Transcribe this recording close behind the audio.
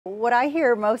What I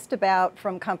hear most about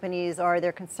from companies are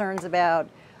their concerns about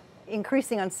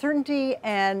increasing uncertainty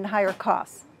and higher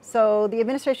costs. So the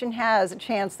administration has a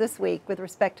chance this week with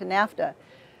respect to NAFTA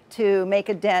to make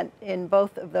a dent in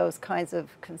both of those kinds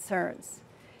of concerns.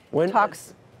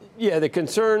 Yeah, the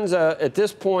concerns at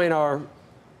this point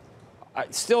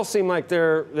still seem like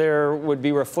there would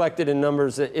be reflected in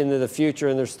numbers into the future,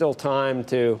 and there's still time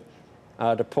to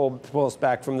pull us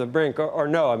back from the brink, or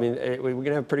no? I mean, we're going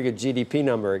to have a pretty good GDP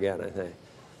number again, I think.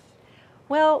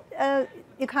 Well, the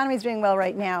economy is doing well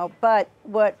right now, but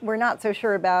what we're not so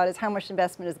sure about is how much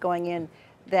investment is going in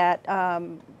that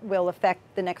will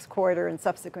affect the next quarter and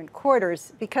subsequent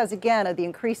quarters because, again, of the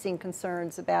increasing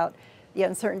concerns about the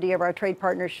uncertainty of our trade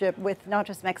partnership with not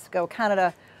just Mexico,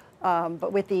 Canada,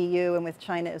 but with the EU and with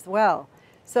China as well.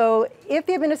 So if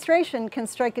the administration can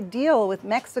strike a deal with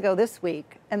Mexico this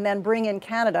week and then bring in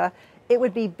Canada, it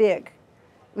would be big.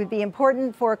 It would be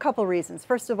important for a couple reasons.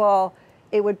 First of all,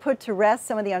 it would put to rest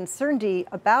some of the uncertainty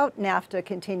about NAFTA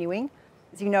continuing.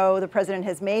 As you know, the president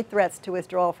has made threats to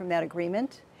withdrawal from that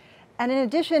agreement. And in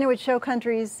addition, it would show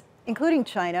countries, including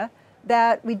China,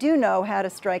 that we do know how to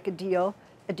strike a deal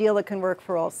that can work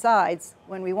for all sides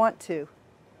when we want to.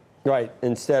 Right,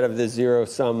 instead of the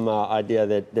zero-sum idea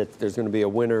that there's going to be a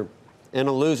winner and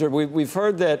a loser. We've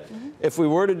heard that if we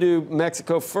were to do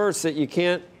Mexico first, that you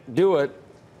can't do it.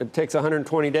 It takes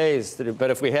 120 days to do.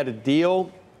 But if we had a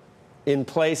deal in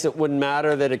place, it wouldn't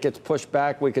matter that it gets pushed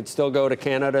back. We could still go to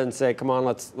Canada and say, come on,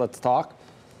 let's talk.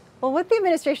 Well, what the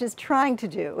administration is trying to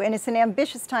do, and it's an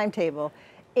ambitious timetable,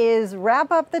 is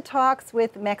wrap up the talks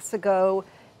with Mexico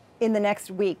in the next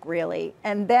week, really,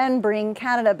 and then bring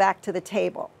Canada back to the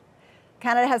table.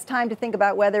 Canada has time to think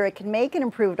about whether it can make an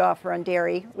improved offer on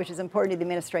dairy, which is important to the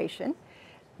administration,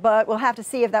 but we'll have to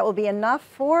see if that will be enough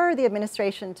for the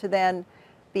administration to then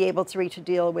be able to reach a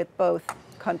deal with both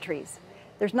countries.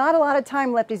 There's not a lot of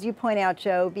time left, as you point out,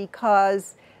 Joe,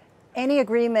 because any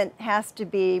agreement has to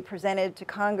be presented to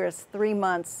Congress 3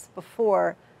 months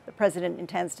before the president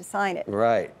intends to sign it.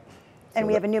 Right. And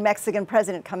we have a new Mexican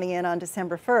president coming in on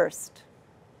December 1st.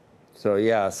 So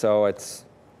yeah, so it's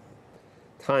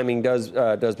timing does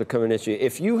become an issue.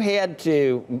 If you had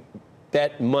to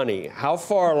bet money, how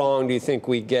far along do you think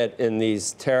we get in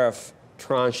these tariff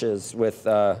tranches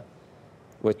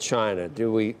with China?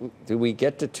 Do we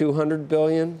get to 200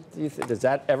 billion? Does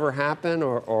that ever happen,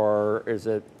 or is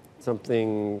it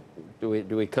something? Do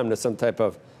we come to some type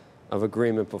of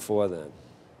agreement before then?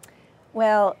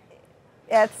 Well,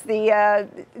 that's the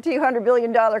 $200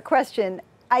 billion question.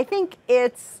 I think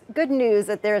it's good news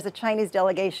that there is a Chinese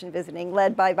delegation visiting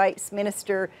led by Vice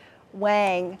Minister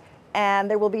Wang,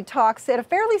 and there will be talks at a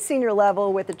fairly senior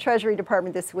level with the Treasury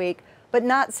Department this week, but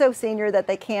not so senior that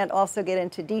they can't also get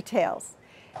into details.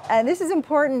 And this is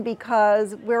important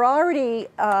because we're already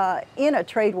in a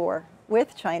trade war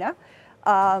with China,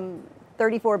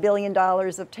 $34 billion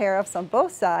of tariffs on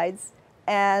both sides.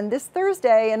 And this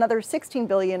Thursday, another $16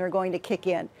 billion are going to kick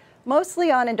in,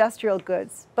 mostly on industrial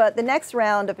goods. But the next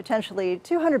round of potentially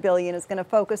 $200 billion is going to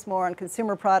focus more on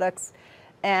consumer products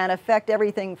and affect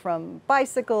everything from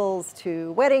bicycles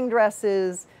to wedding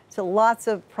dresses to lots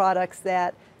of products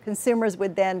that consumers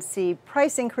would then see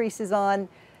price increases on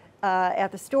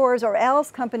at the stores, or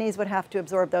else companies would have to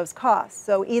absorb those costs.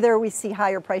 So either we see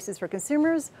higher prices for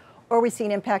consumers or we see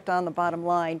an impact on the bottom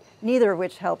line, neither of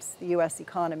which helps the U.S.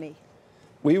 economy.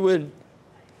 We would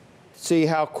see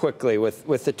how quickly,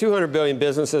 with the 200 billion,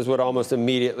 businesses would almost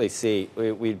immediately see,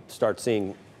 we'd start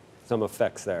seeing some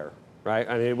effects there, right?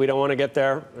 I mean, we don't want to get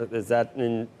there. Is that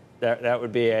that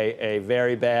would be a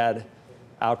very bad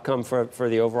outcome for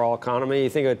the overall economy? You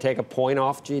think it would take a point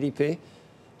off GDP?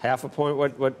 Half a point?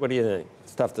 What do you think?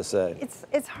 It's tough to say.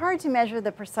 It's hard to measure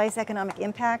the precise economic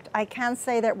impact. I can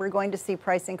say that we're going to see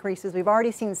price increases. We've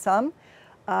already seen some.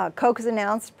 Coke has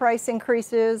announced price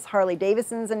increases.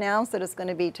 Harley-Davidson's announced that it's going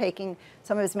to be taking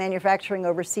some of its manufacturing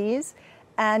overseas.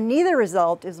 And neither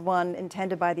result is one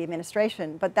intended by the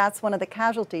administration, but that's one of the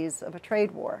casualties of a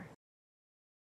trade war.